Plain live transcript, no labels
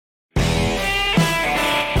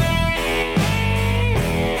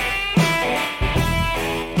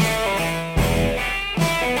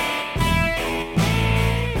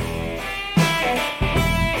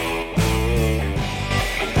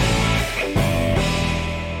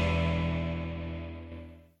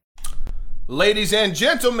Ladies and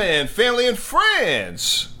gentlemen, family and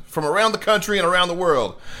friends from around the country and around the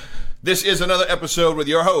world, this is another episode with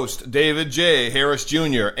your host, David J. Harris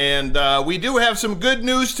Jr. And we do have some good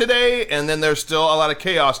news today, and then there's still a lot of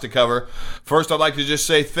chaos to cover. First, I'd like to just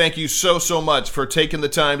say thank you so much for taking the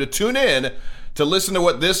time to tune in to listen to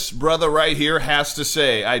what this brother right here has to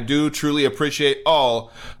say. I do truly appreciate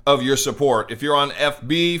all of your support. If you're on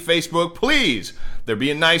FB, Facebook, please, they're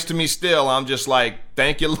being nice to me still. I'm just like,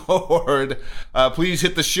 thank you, Lord. Please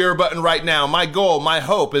hit the share button right now. My goal, my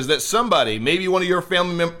hope is that somebody, maybe one of your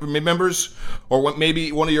family members or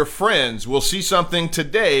maybe one of your friends will see something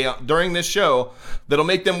today during this show that'll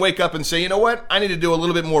make them wake up and say, you know what? I need to do a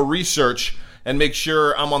little bit more research and make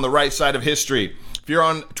sure I'm on the right side of history. If you're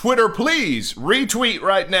on Twitter, please retweet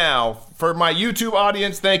right now. For my YouTube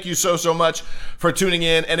audience, thank you so much for tuning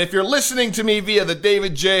in. And if you're listening to me via the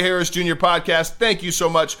David J. Harris Jr. podcast, thank you so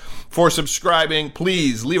much for subscribing.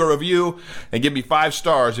 Please leave a review and give me 5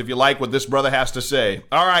 stars if you like what this brother has to say.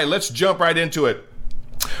 All right, let's jump right into it.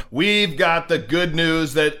 We've got the good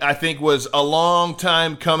news that I think was a long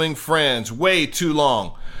time coming, friends. Way too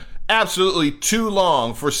long. Absolutely too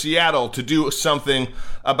long for Seattle to do something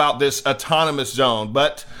about this autonomous zone,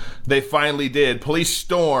 but they finally did. Police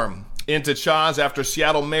storm into Chaz after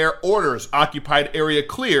Seattle mayor orders occupied area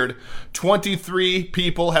cleared. 23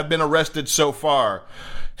 people have been arrested so far.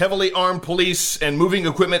 Heavily armed police and moving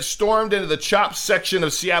equipment stormed into the CHOP section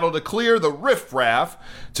of Seattle to clear the riffraff.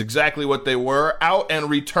 It's exactly what they were, out and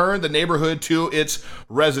returned the neighborhood to its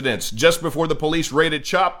residents. Just before the police raided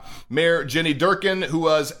CHOP, Mayor Jenny Durkin, who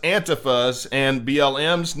was Antifa's and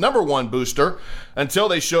BLM's #1 booster, until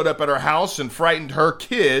they showed up at her house and frightened her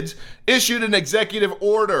kids, issued an executive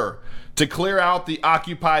order to clear out the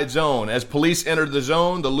occupied zone. As police entered the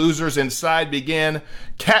zone, the losers inside began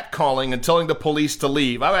catcalling and telling the police to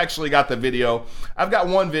leave. I've actually got the video. I've got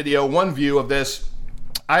one view of this.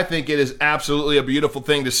 I think it is absolutely a beautiful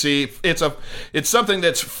thing to see. It's something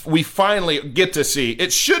we finally get to see.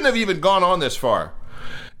 It shouldn't have even gone on this far.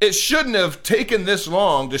 It shouldn't have taken this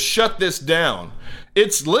long to shut this down.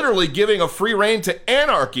 It's literally giving a free rein to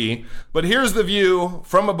anarchy. But here's the view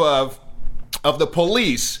from above of the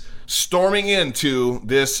police storming into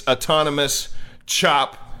this autonomous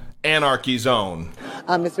CHOP anarchy zone.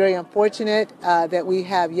 It's very unfortunate that we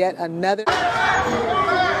have yet another...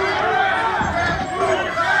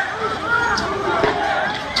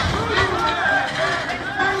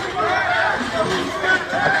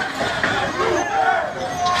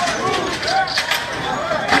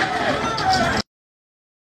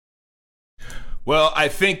 Well, I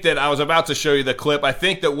think that I was about to show you the clip. I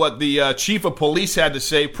think that what the chief of police had to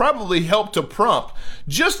say probably helped to prompt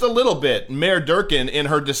just a little bit Mayor Durkin in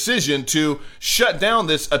her decision to shut down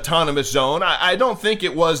this autonomous zone. I don't think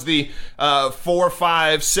it was the 4,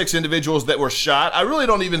 5, 6 individuals that were shot. I really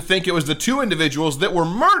don't even think it was the 2 individuals that were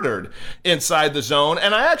murdered inside the zone.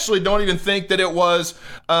 And I actually don't even think that it was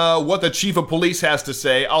what the chief of police has to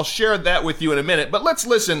say. I'll share that with you in a minute. But let's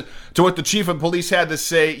listen to what the chief of police had to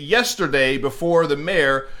say yesterday before the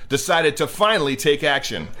mayor decided to finally take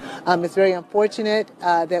action. It's very unfortunate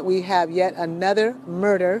that we have yet another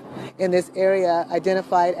murder in this area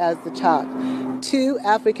identified as the CHOP. 2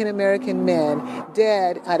 African-American men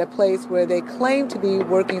dead at a place where they claim to be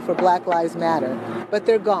working for Black Lives Matter, but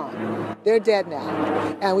they're gone. They're dead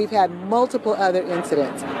now. And we've had multiple other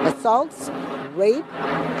incidents: assaults, rape,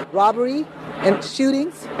 robbery, and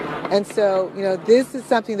shootings. And so, this is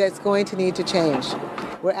something that's going to need to change.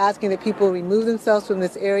 We're asking that people remove themselves from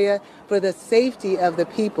this area for the safety of the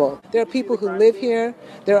people. There are people who live here.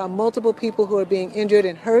 There are multiple people who are being injured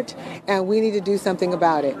and hurt, and we need to do something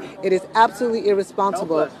about it. It is absolutely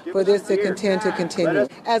irresponsible for this to continue.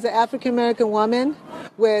 As an African-American woman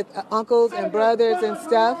with uncles and brothers and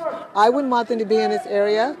stuff, I wouldn't want them to be in this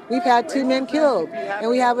area. We've had 2 men killed,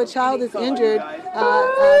 and we have a child that's injured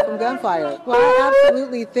from gunfire. Well, I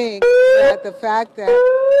absolutely think that the fact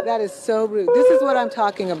that is so rude. This is what I'm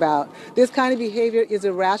talking about. This kind of behavior is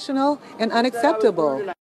irrational and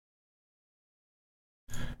unacceptable.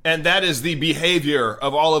 And that is the behavior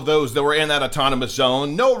of all of those that were in that autonomous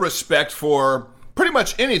zone. No respect for pretty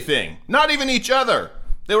much anything, not even each other.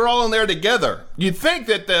 They were all in there together. You'd think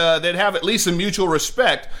that they'd have at least some mutual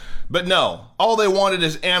respect, but no. All they wanted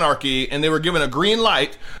is anarchy, and they were given a green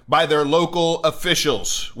light by their local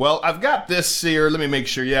officials. Well, I've got this here. Let me make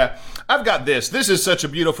sure. Yeah, I've got this. This is such a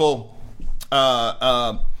beautiful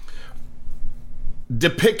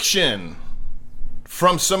depiction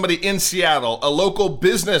from somebody in Seattle, a local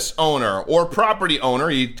business owner or property owner.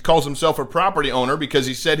 He calls himself a property owner because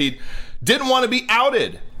he said he didn't want to be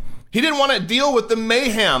outed. He didn't want to deal with the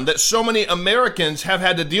mayhem that so many Americans have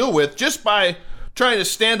had to deal with just by trying to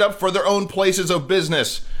stand up for their own places of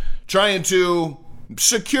business, trying to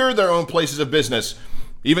secure their own places of business,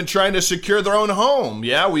 even trying to secure their own home.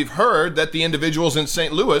 Yeah, we've heard that the individuals in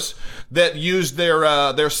St. Louis that used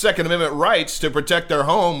their Second Amendment rights to protect their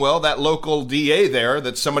home, well, that local DA there,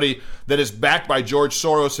 that's somebody that is backed by George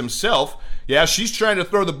Soros himself, yeah, she's trying to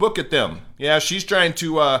throw the book at them. Yeah, she's trying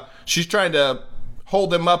to hold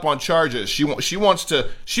them up on charges. She wants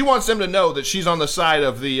them to know that she's on the side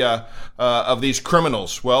of these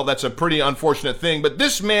criminals. Well, that's a pretty unfortunate thing. But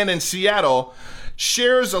this man in Seattle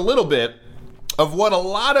shares a little bit of what a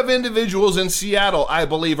lot of individuals in Seattle, I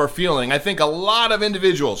believe, are feeling. I think a lot of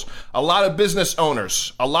individuals, a lot of business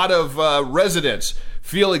owners, a lot of residents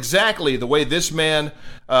feel exactly the way this man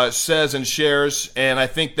says and shares. And I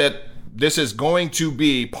think that this is going to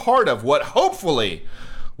be part of what hopefully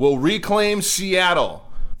will reclaim Seattle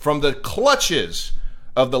from the clutches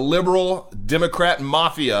of the liberal Democrat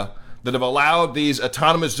mafia that have allowed these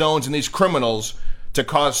autonomous zones and these criminals to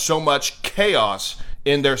cause so much chaos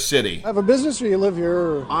in their city. I have a business or you live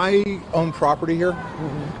here? I own property here.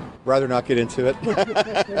 Rather not get into it.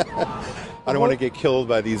 I don't want to get killed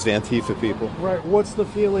by these Antifa people. Right. What's the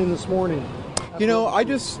feeling this morning? You know, I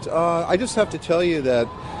just have to tell you that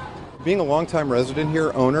being a longtime resident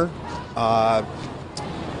here, owner,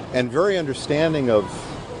 and very understanding of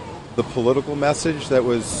the political message that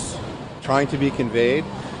was trying to be conveyed,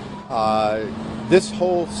 this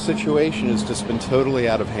whole situation has just been totally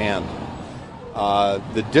out of hand.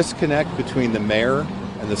 The disconnect between the mayor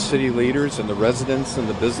and the city leaders and the residents and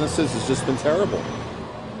the businesses has just been terrible.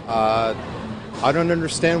 I don't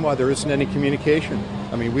understand why there isn't any communication.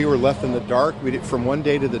 I mean, we were left in the dark. From one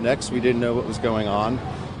day to the next, we didn't know what was going on.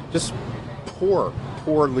 Just poor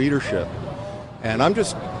leadership. And I'm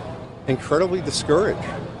just incredibly discouraged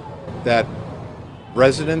that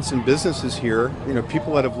residents and businesses here, you know,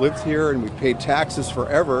 people that have lived here and we paid taxes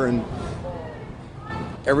forever, and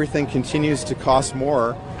everything continues to cost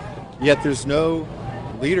more, yet there's no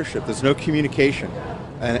leadership, there's no communication.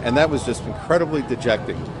 And that was just incredibly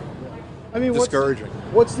dejecting. I mean, discouraging.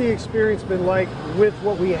 What's the experience been like with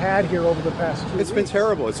what we had here over the past 2 weeks? It's been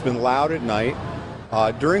terrible. It's been loud at night.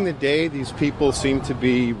 During the day, these people seem to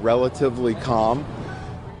be relatively calm,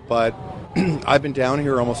 but I've been down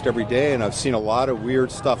here almost every day, and I've seen a lot of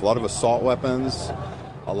weird stuff, a lot of assault weapons,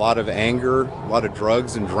 a lot of anger, a lot of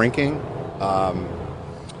drugs and drinking.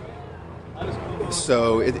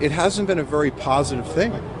 So it hasn't been a very positive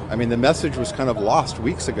thing. I mean, the message was kind of lost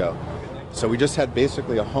weeks ago. So we just had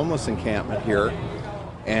basically a homeless encampment here,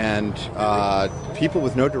 and people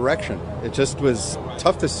with no direction. It just was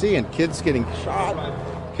tough to see, and kids getting shot,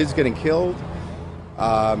 kids getting killed.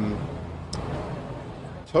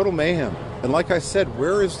 Total mayhem. And like I said,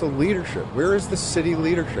 where is the leadership? Where is the city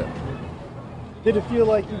leadership? Did it feel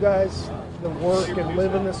like you guys that work and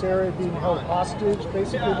live in this area being held hostage,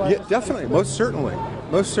 basically? By Yeah, definitely. Most certainly.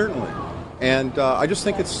 And I just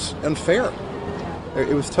think it's unfair.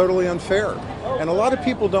 It was totally unfair. And a lot of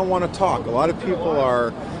people don't want to talk. A lot of people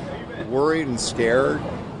are worried and scared,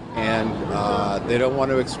 and they don't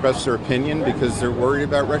want to express their opinion because they're worried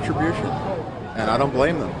about retribution. And I don't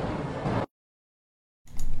blame them.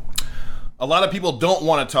 A lot of people don't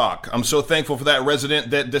want to talk. I'm so thankful for that resident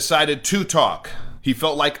that decided to talk. He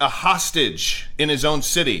felt like a hostage in his own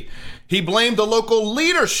city. He blamed the local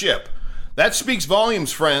leadership. That speaks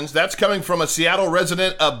volumes, friends. That's coming from a Seattle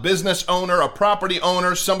resident, a business owner, a property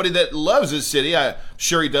owner, somebody that loves his city. I'm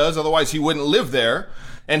sure he does, otherwise he wouldn't live there.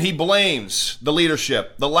 And he blames the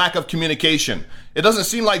leadership, the lack of communication. It doesn't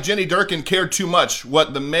seem like Jenny Durkin cared too much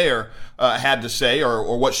what the mayor had to say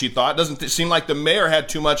or what she thought. It doesn't seem like the mayor had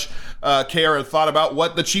too much care and thought about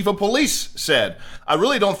what the chief of police said. I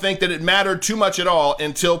really don't think that it mattered too much at all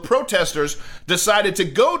until protesters decided to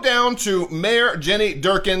go down to Mayor Jenny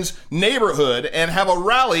Durkin's neighborhood and have a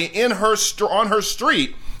rally in on her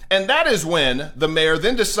street. And that is when the mayor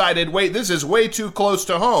then decided, wait, this is way too close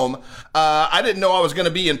to home. I didn't know I was going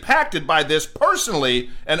to be impacted by this personally.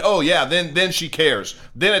 And oh yeah, then she cares.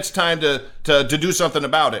 Then it's time to do something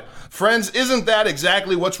about it. Friends, isn't that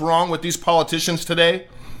exactly what's wrong with these politicians today?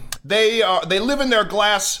 They live in their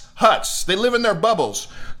glass huts. They live in their bubbles.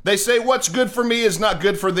 They say what's good for me is not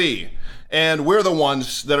good for thee. And we're the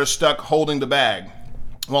ones that are stuck holding the bag.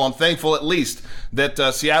 Well, I'm thankful at least that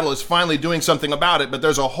Seattle is finally doing something about it, but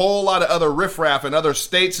there's a whole lot of other riffraff in other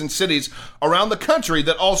states and cities around the country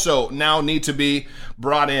that also now need to be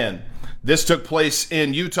brought in. This took place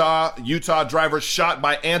in Utah. Utah driver shot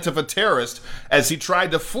by Antifa terrorists as he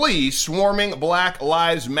tried to flee swarming Black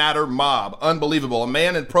Lives Matter mob. Unbelievable. A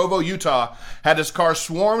man in Provo, Utah had his car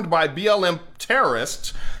swarmed by BLM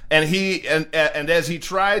terrorists, and as he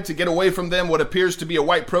tried to get away from them, what appears to be a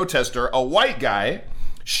white protester, a white guy,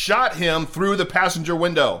 shot him through the passenger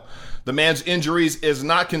window. The man's injuries is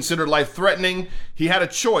not considered life-threatening. He had a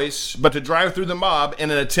choice but to drive through the mob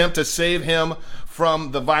in an attempt to save him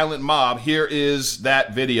from the violent mob. Here is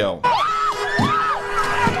that video.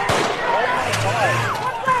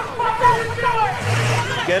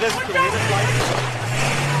 Get us.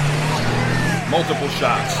 Multiple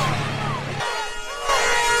shots.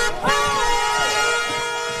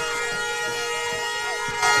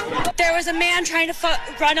 There was a man trying to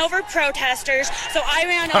run over protesters, so I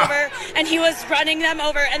ran over, and he was running them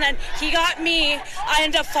over, and then he got me. I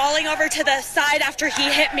ended up falling over to the side after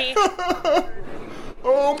he hit me.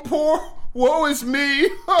 Oh, poor. Woe is me.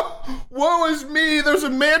 Woe is me. There's a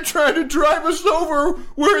man trying to drive us over.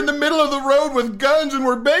 We're in the middle of the road with guns, and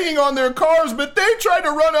we're banging on their cars, but they tried to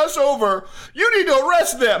run us over. You need to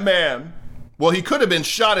arrest that man. Well, he could have been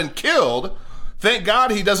shot and killed. Thank God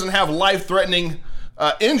he doesn't have life-threatening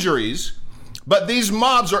injuries, but these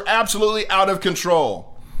mobs are absolutely out of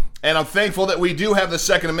control. And I'm thankful that we do have the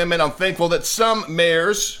Second Amendment. I'm thankful that some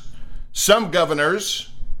mayors, some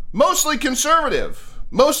governors, mostly conservative,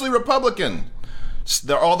 mostly Republican,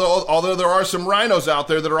 although there are some rhinos out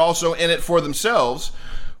there that are also in it for themselves,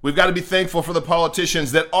 we've got to be thankful for the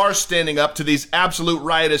politicians that are standing up to these absolute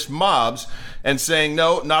riotous mobs and saying,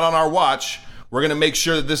 no, not on our watch. We're going to make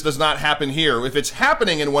sure that this does not happen here. If it's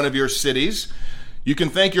happening in one of your cities, you can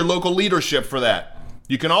thank your local leadership for that.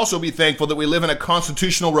 You can also be thankful that we live in a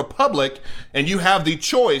constitutional republic and you have the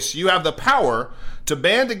choice, you have the power to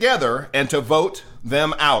band together and to vote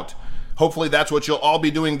them out. Hopefully that's what you'll all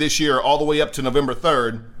be doing this year, all the way up to November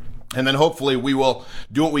 3rd. And then hopefully we will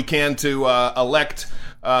do what we can to elect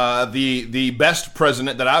the best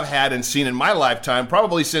president that I've had and seen in my lifetime,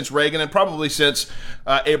 probably since Reagan and probably since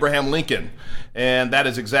Abraham Lincoln. And that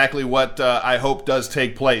is exactly what I hope does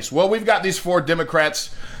take place. Well, we've got these 4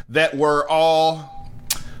 Democrats that were all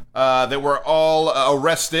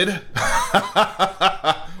arrested.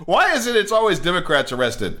 Why is it it's always Democrats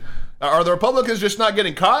arrested? Are the Republicans just not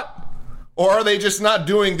getting caught? Or are they just not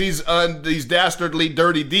doing these dastardly,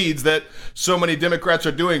 dirty deeds that so many Democrats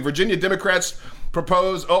are doing? Virginia Democrats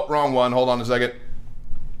propose... Oh, wrong one. Hold on a second.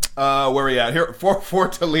 Where are we at? Here, 4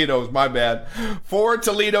 Toledo's, my bad. 4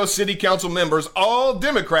 Toledo city council members, all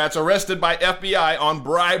Democrats, arrested by FBI on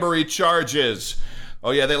bribery charges. Oh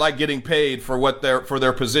yeah, they like getting paid for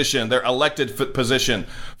their position, their elected position.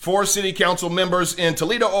 4 city council members in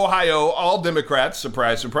Toledo, Ohio, all Democrats,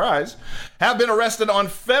 surprise, surprise, have been arrested on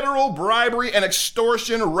federal bribery and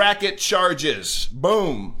extortion racket charges.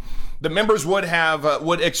 Boom. The members would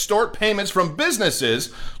extort payments from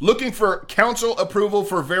businesses looking for council approval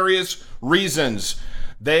for various reasons.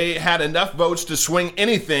 They had enough votes to swing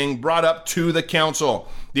anything brought up to the council.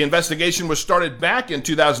 The investigation was started back in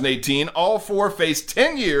 2018. All 4 faced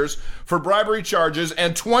 10 years for bribery charges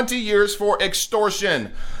and 20 years for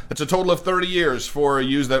extortion. That's a total of 30 years for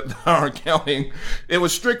you that aren't counting. It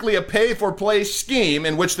was strictly a pay-for-play scheme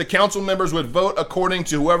in which the council members would vote according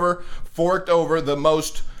to whoever forked over the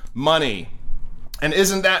most money. And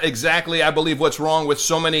isn't that exactly, I believe, what's wrong with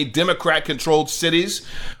so many Democrat-controlled cities?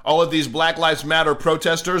 All of these Black Lives Matter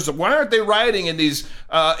protesters, why aren't they rioting in these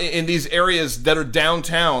areas that are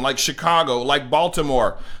downtown, like Chicago, like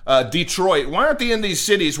Baltimore, Detroit? Why aren't they in these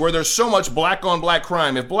cities where there's so much black-on-black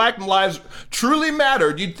crime? If black lives truly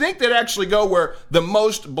mattered, you'd think they'd actually go where the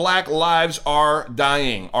most black lives are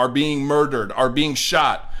dying, are being murdered, are being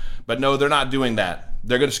shot. But no, they're not doing that.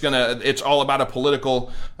 They're just it's all about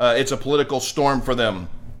it's a political storm for them.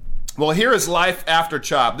 Well, here is life after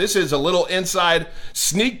CHOP. This is a little inside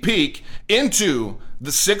sneak peek into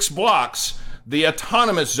the 6 blocks, the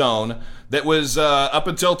autonomous zone that was up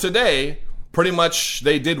until today, pretty much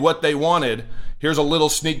they did what they wanted. Here's a little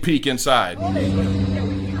sneak peek inside.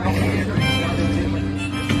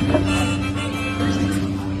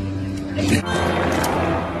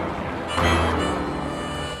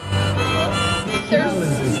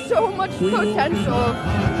 There's so much potential.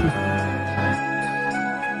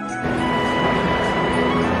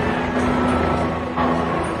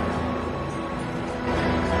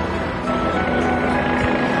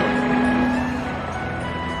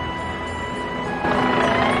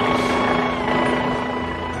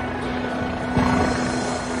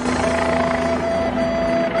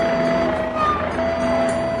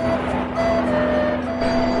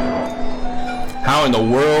 How in the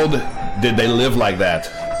world did they live like that?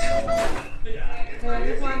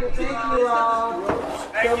 Thank you all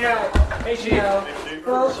so much. Hey, You know,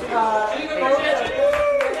 folks,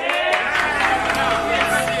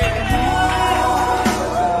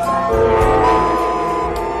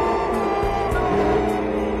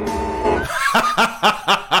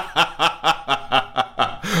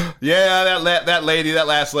 Yeah, that lady, that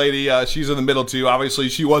last lady, she's in the middle too. Obviously,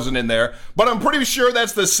 she wasn't in there. But I'm pretty sure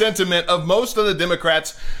that's the sentiment of most of the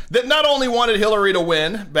Democrats that not only wanted Hillary to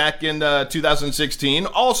win back in 2016,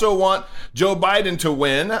 also want Joe Biden to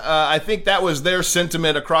win. I think that was their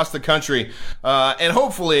sentiment across the country. And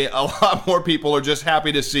hopefully a lot more people are just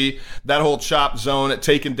happy to see that whole CHOP zone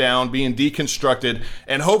taken down, being deconstructed.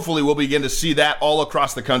 And hopefully we'll begin to see that all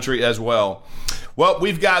across the country as well. Well,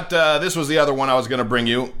 we've got, this was the other one I was going to bring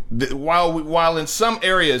you. While in some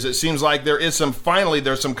areas it seems like there's some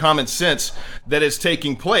common sense that is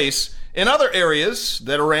taking place, in other areas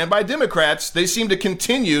that are ran by Democrats, they seem to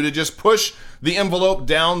continue to just push the envelope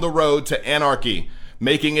down the road to anarchy,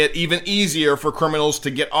 making it even easier for criminals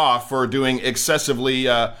to get off for doing excessively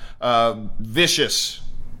vicious,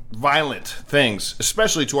 violent things,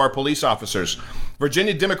 especially to our police officers.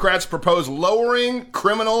 Virginia Democrats propose lowering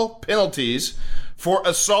criminal penalties for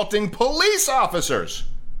assaulting police officers.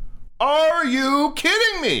 Are you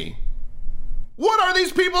kidding me? What are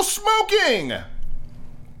these people smoking?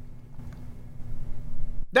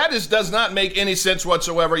 That does not make any sense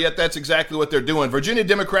whatsoever, yet that's exactly what they're doing. Virginia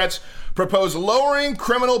Democrats propose lowering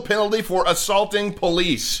criminal penalty for assaulting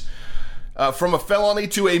police from a felony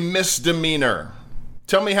to a misdemeanor.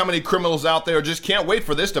 Tell me how many criminals out there just can't wait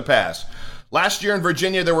for this to pass. Last year in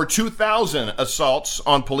Virginia, there were 2,000 assaults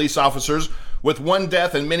on police officers, with one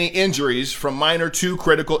death and many injuries from minor to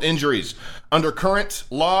critical injuries. Under current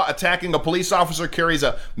law, attacking a police officer carries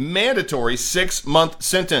a mandatory 6-month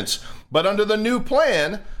sentence. But under the new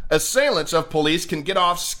plan, assailants of police can get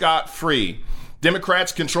off scot-free.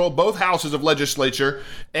 Democrats control both houses of legislature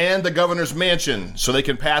and the governor's mansion, so they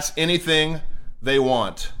can pass anything they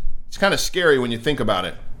want. It's kind of scary when you think about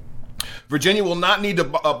it. Virginia will not need to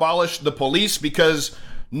abolish the police because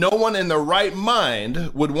no one in their right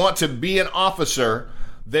mind would want to be an officer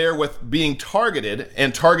there with being targeted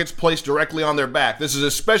and targets placed directly on their back. This is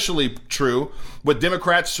especially true with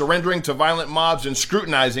Democrats surrendering to violent mobs and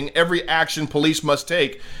scrutinizing every action police must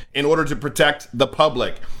take in order to protect the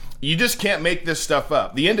public. You just can't make this stuff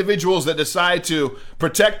up. The individuals that decide to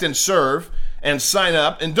protect and serve and sign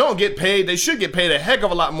up and don't get paid, they should get paid a heck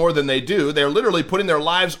of a lot more than they do. They're literally putting their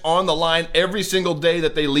lives on the line every single day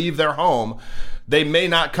that they leave their home. They may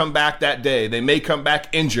not come back that day. They may come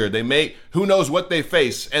back injured. They may, who knows what they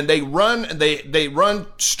face. And they run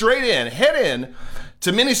straight in, head in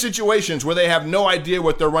to many situations where they have no idea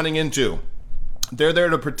what they're running into. They're there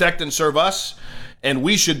to protect and serve us, and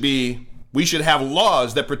we should have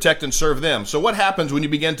laws that protect and serve them. So what happens when you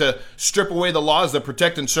begin to strip away the laws that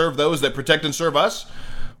protect and serve those that protect and serve us?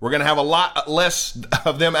 We're going to have a lot less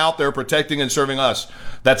of them out there protecting and serving us.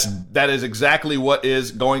 That is exactly what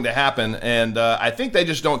is going to happen. And I think they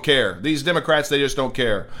just don't care. These Democrats, they just don't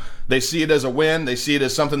care. They see it as a win. They see it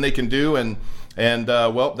as something they can do. And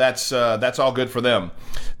well, that's all good for them.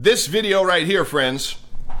 This video right here, friends,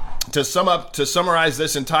 to summarize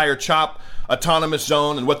this entire CHOP autonomous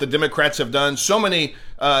zone and what the Democrats have done, so many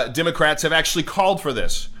Democrats have actually called for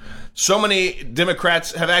this. So many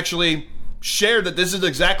Democrats have actually shared that this is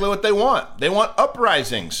exactly what they want. They want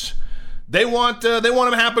uprisings. They want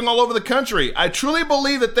them happening all over the country. I truly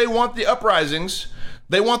believe that they want the uprisings.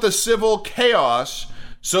 They want the civil chaos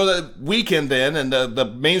so that we can then, and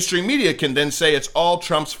the mainstream media can then say it's all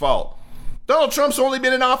Trump's fault. Donald Trump's only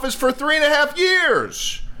been in office for 3.5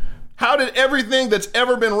 years. How did everything that's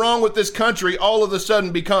ever been wrong with this country all of a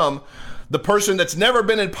sudden become the person that's never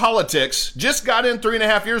been in politics, just got in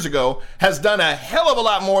 3.5 years ago, has done a hell of a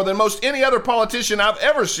lot more than most any other politician I've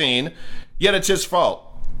ever seen, yet it's his fault?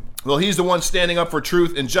 Well, he's the one standing up for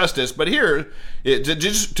truth and justice. But here, to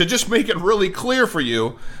just make it really clear for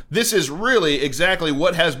you, this is really exactly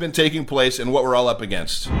what has been taking place and what we're all up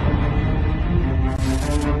against.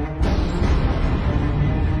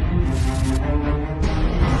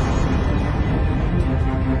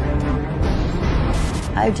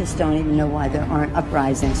 I just don't even know why there aren't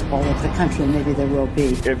uprisings all over the country. Maybe there will be.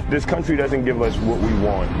 If this country doesn't give us what we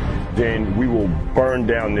want, then we will burn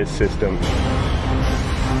down this system.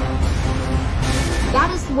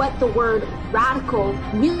 That is what the word radical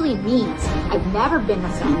really means. I've never been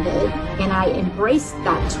offended, and I embrace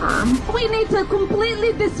that term. We need to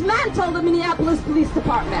completely dismantle the Minneapolis Police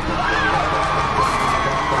Department.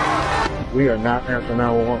 We are not answering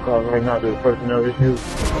 911 calls right now to the personnel issues.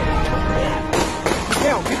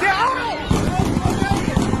 Get down!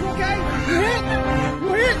 You okay? You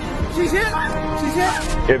hit? She's hit. She's hit.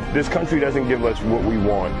 If this country doesn't give us what we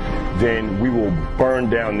want, then we will burn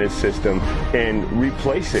down this system and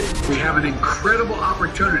replace it. We have an incredible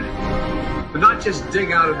opportunity to not just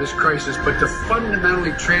dig out of this crisis, but to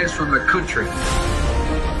fundamentally transform the country.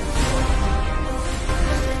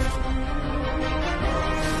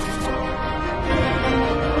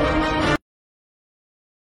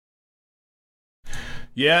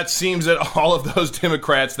 Yeah, it seems that all of those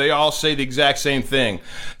Democrats, they all say the exact same thing.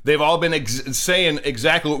 They've all been saying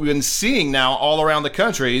exactly what we've been seeing now all around the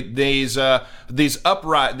country. These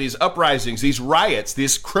uprisings, these riots,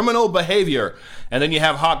 this criminal behavior. And then you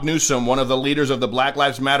have Hawk Newsom, one of the leaders of the Black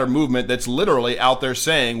Lives Matter movement, that's literally out there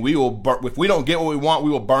saying, if we don't get what we want,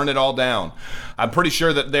 we will burn it all down. I'm pretty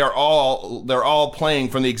sure that they're all playing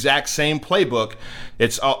from the exact same playbook.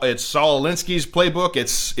 It's Saul Alinsky's playbook.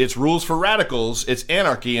 It's rules for radicals. It's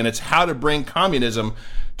anarchy, and it's how to bring communism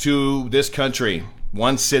to this country,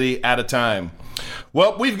 one city at a time.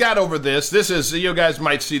 Well, we've got over this. This is, you guys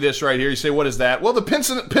might see this right here. You say, what is that? Well, the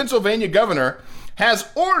Pennsylvania governor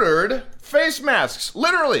has ordered face masks,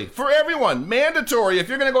 literally, for everyone. Mandatory if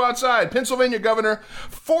you're going to go outside. Pennsylvania governor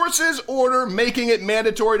forces order making it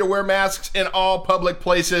mandatory to wear masks in all public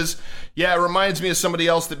places. Yeah, it reminds me of somebody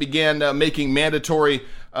else that began making mandatory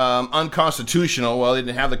unconstitutional. Well, they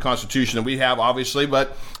didn't have the Constitution that we have, obviously,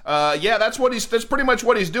 but yeah, that's pretty much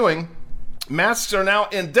what he's doing. Masks are now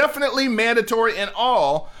indefinitely mandatory in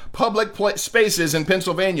all public spaces in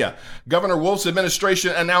Pennsylvania. Governor Wolf's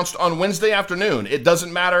administration announced on Wednesday afternoon. It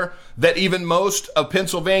doesn't matter that even most of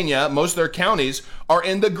Pennsylvania, most of their counties, are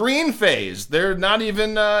in the green phase. They're not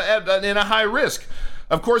even in a high risk.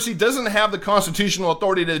 Of course, he doesn't have the constitutional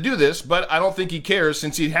authority to do this, but I don't think he cares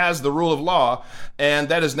since he has the rule of law, and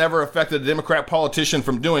that has never affected a Democrat politician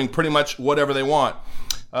from doing pretty much whatever they want.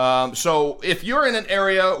 So if you're in an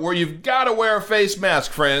area where you've got to wear a face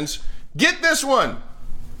mask, friends, get this one.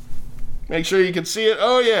 Make sure you can see it.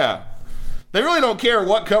 Oh, yeah. They really don't care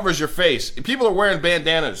what covers your face. People are wearing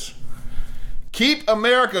bandanas. Keep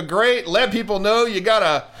America great. Let people know you got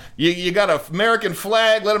a American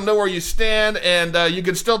flag. Let them know where you stand, and you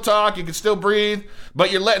can still talk, you can still breathe,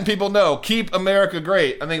 but you're letting people know. Keep America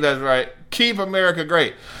great. I think that's right. Keep America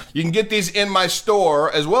great. You can get these in my store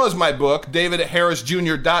as well as my book,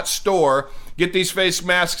 davidharrisjr.store. Get these face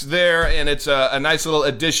masks there, and it's a nice little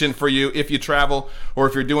addition for you if you travel or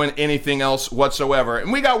if you're doing anything else whatsoever.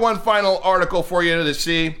 And we got one final article for you to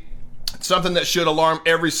see. Something that should alarm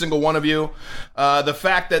every single one of you. The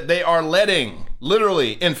fact that they are letting,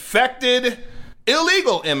 literally, infected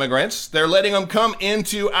illegal immigrants, they're letting them come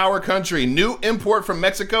into our country. New import from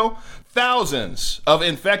Mexico, thousands of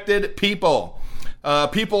infected people.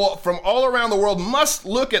 People from all around the world must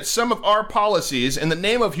look at some of our policies in the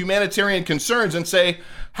name of humanitarian concerns and say,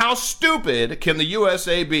 how stupid can the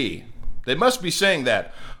USA be? They must be saying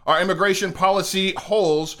that. Our immigration policy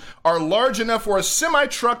holes are large enough for a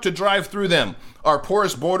semi-truck to drive through them. Our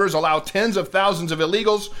porous borders allow tens of thousands of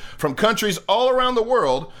illegals from countries all around the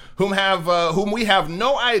world whom we have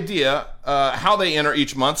no idea how they enter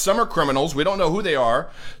each month. Some are criminals. We don't know who they are.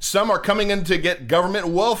 Some are coming in to get government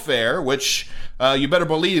welfare, which you better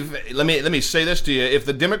believe. Let me say this to you. If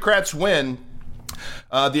the Democrats win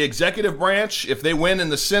the executive branch, if they win in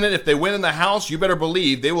the Senate, if they win in the House, you better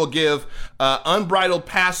believe they will give unbridled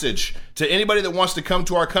passage to anybody that wants to come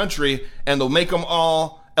to our country, and they'll make them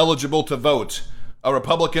all eligible to vote. A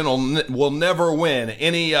Republican will never win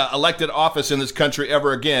any elected office in this country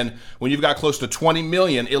ever again when you've got close to 20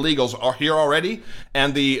 million illegals are here already,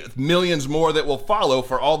 and the millions more that will follow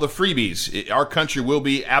for all the freebies. Our country will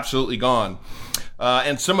be absolutely gone.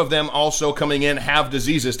 And some of them also coming in have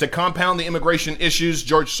diseases. To compound the immigration issues,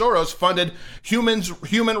 George Soros funded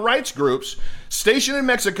human rights groups stationed in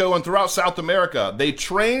Mexico and throughout South America. They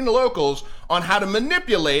train locals on how to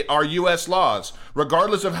manipulate our U.S. laws,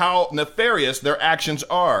 regardless of how nefarious their actions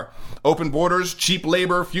are. Open borders, cheap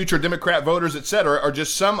labor, future Democrat voters, etc., are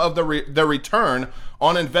just some of the return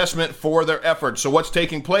on investment for their efforts. So what's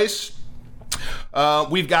taking place?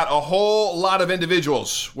 We've got a whole lot of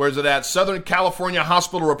individuals. Where's it at? Southern California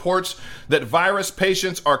hospital reports that virus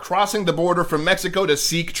patients are crossing the border from Mexico to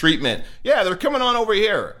seek treatment. Yeah, they're coming on over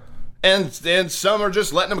here. And some are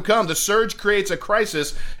just letting them come. The surge creates a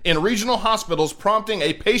crisis in regional hospitals, prompting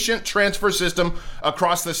a patient transfer system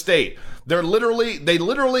across the state. They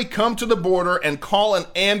literally come to the border and call an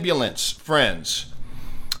ambulance, friends.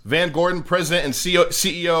 Van Gordon, president and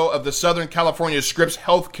CEO of the Southern California Scripps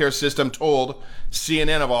Healthcare System, told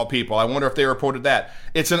CNN of all people. I wonder if they reported that.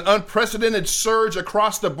 It's an unprecedented surge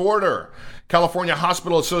across the border. California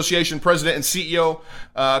Hospital Association President and CEO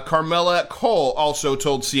Carmela Cole also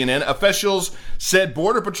told CNN officials said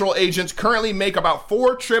Border Patrol agents currently make about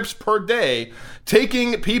 4 trips per day,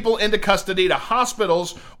 taking people into custody to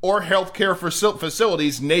hospitals or healthcare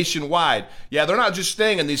facilities nationwide. Yeah, they're not just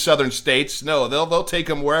staying in these southern states. No, they'll take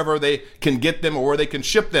them wherever they can get them or where they can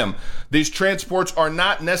ship them. These transports are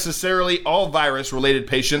not necessarily all virus-related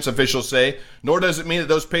patients, officials say, nor does it mean that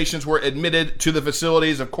those patients were admitted to the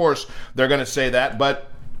facilities. Of course, they're going to say that, but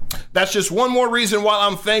that's just one more reason why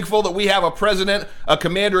I'm thankful that we have a president, a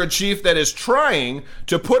commander-in-chief that is trying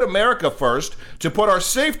to put America first, to put our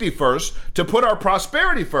safety first, to put our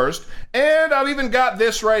prosperity first. And I've even got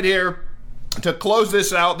this right here to close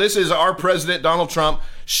this out. This is our president, Donald Trump,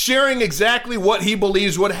 sharing exactly what he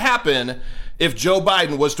believes would happen if Joe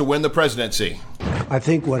Biden was to win the presidency. I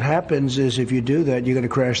think what happens is if you do that, you're going to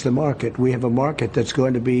crash the market. We have a market that's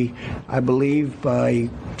going to be, I believe, by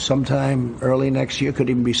sometime early next year, could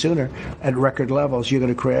even be sooner, at record levels. You're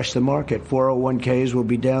going to crash the market. 401ks will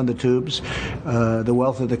be down the tubes. The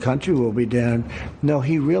wealth of the country will be down. No,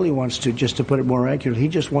 he really wants to, just to put it more accurately, he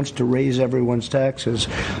just wants to raise everyone's taxes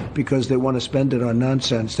because they want to spend it on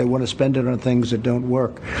nonsense. They want to spend it on things that don't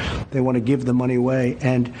work. They want to give the money away.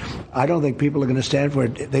 And I don't think people are going to stand for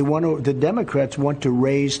it. They want to, the Democrats want to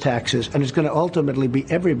raise taxes, and it's going to ultimately be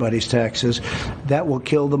everybody's taxes. That will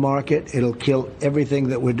kill the market. It'll kill everything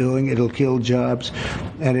that we're doing. It'll kill jobs,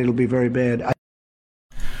 and it'll be very bad.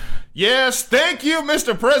 Yes, thank you,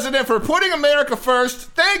 Mr. President, for putting America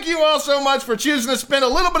first. Thank you all so much for choosing to spend a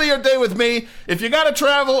little bit of your day with me. If you got to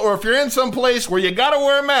travel or if you're in some place where you got to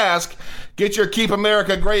wear a mask, get your Keep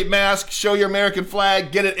America Great mask, show your American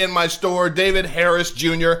flag, get it in my store,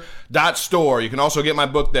 davidharrisjr.store. You can also get my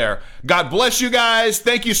book there. God bless you guys.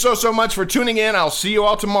 Thank you so much for tuning in. I'll see you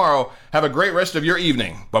all tomorrow. Have a great rest of your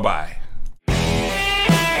evening. Bye-bye.